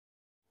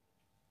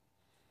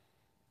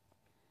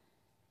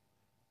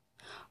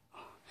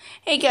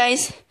Hey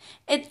guys,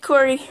 it's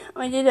Corey.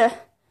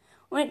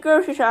 Went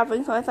grocery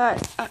shopping, so I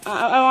thought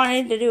I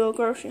wanted to do a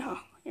grocery haul.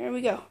 Here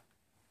we go.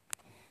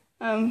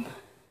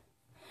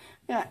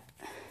 Got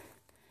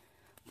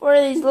 4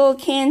 of these little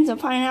cans of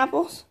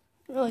pineapples.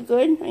 Really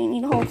good. I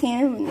need a whole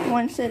can in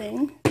one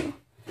sitting.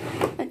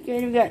 That's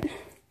good. We got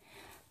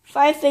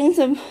 5 things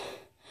of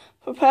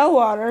Propel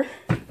water,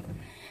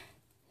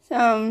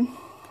 some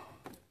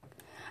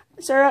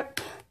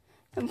syrup,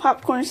 some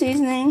popcorn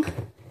seasoning,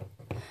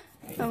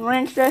 some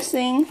ranch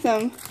dressing,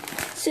 some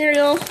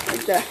cereal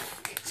with the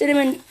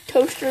cinnamon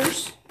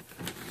toasters,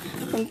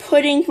 some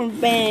pudding from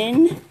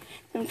Ben,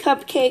 some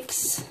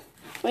cupcakes.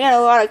 We got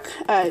a lot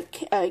of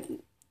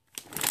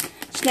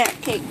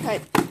snack cake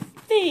type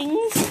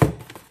things.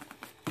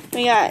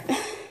 We got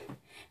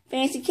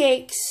fancy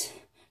cakes,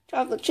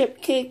 chocolate chip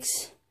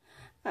cakes,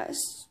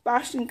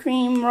 Boston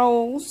cream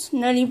rolls,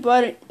 nutty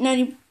bars,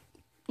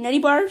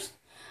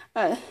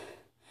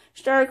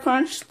 Star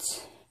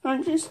crunches,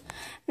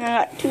 and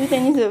I got 2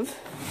 things of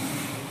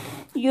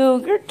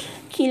yogurt,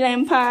 key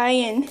lime pie,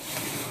 and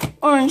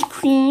orange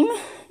cream,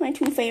 my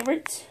 2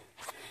 favorites.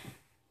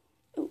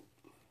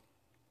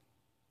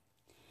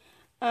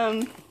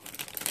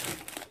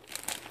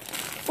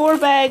 4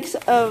 bags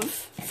of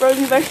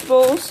frozen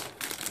vegetables.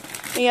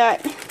 We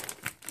got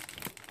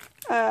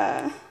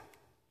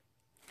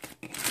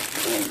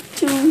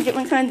 2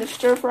 different kinds of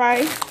stir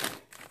fry.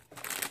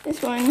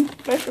 This one,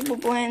 vegetable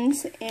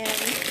blends and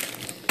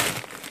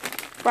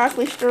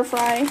broccoli stir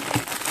fry.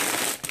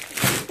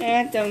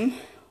 And some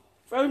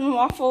frozen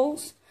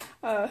waffles,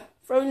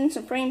 frozen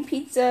supreme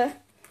pizza,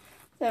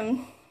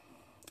 some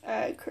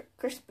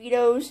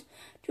Crispitos,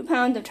 2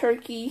 pounds of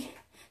turkey,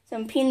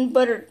 some peanut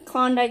butter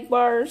Klondike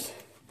bars,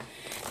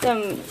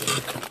 some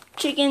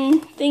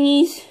chicken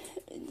thingies.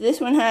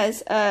 This one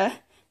has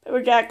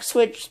pepper jack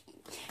switch,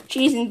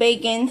 cheese and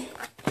bacon,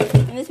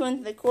 and this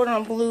one's the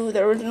cordon bleu,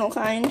 the original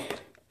kind.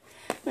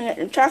 We got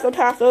some choco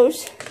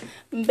tacos,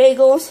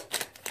 bagels,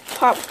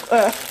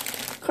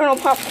 Colonel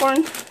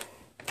popcorn,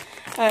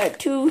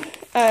 2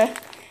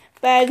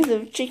 bags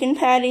of chicken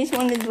patties.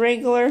 One is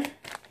regular,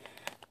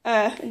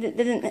 and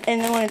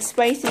then one is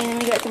spicy. And then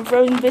we got some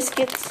frozen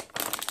biscuits,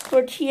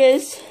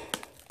 tortillas,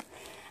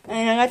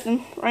 and I got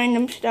some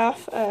random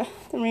stuff,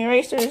 some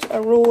erasers,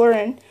 a ruler,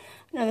 and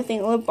another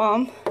thing, lip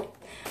balm.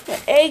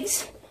 Got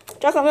eggs,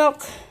 chocolate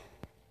milk,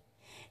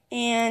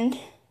 and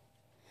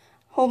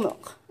whole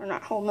milk, or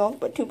not whole milk,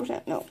 but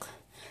 2% milk.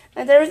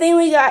 That's everything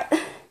we got.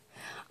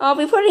 I'll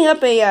be putting up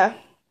the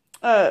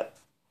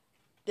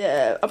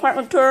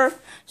apartment tour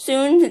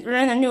soon. We're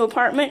in a new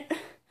apartment,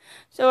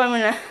 so I'm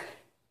gonna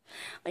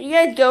let you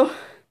guys go.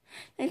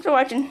 Thanks for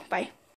watching. Bye.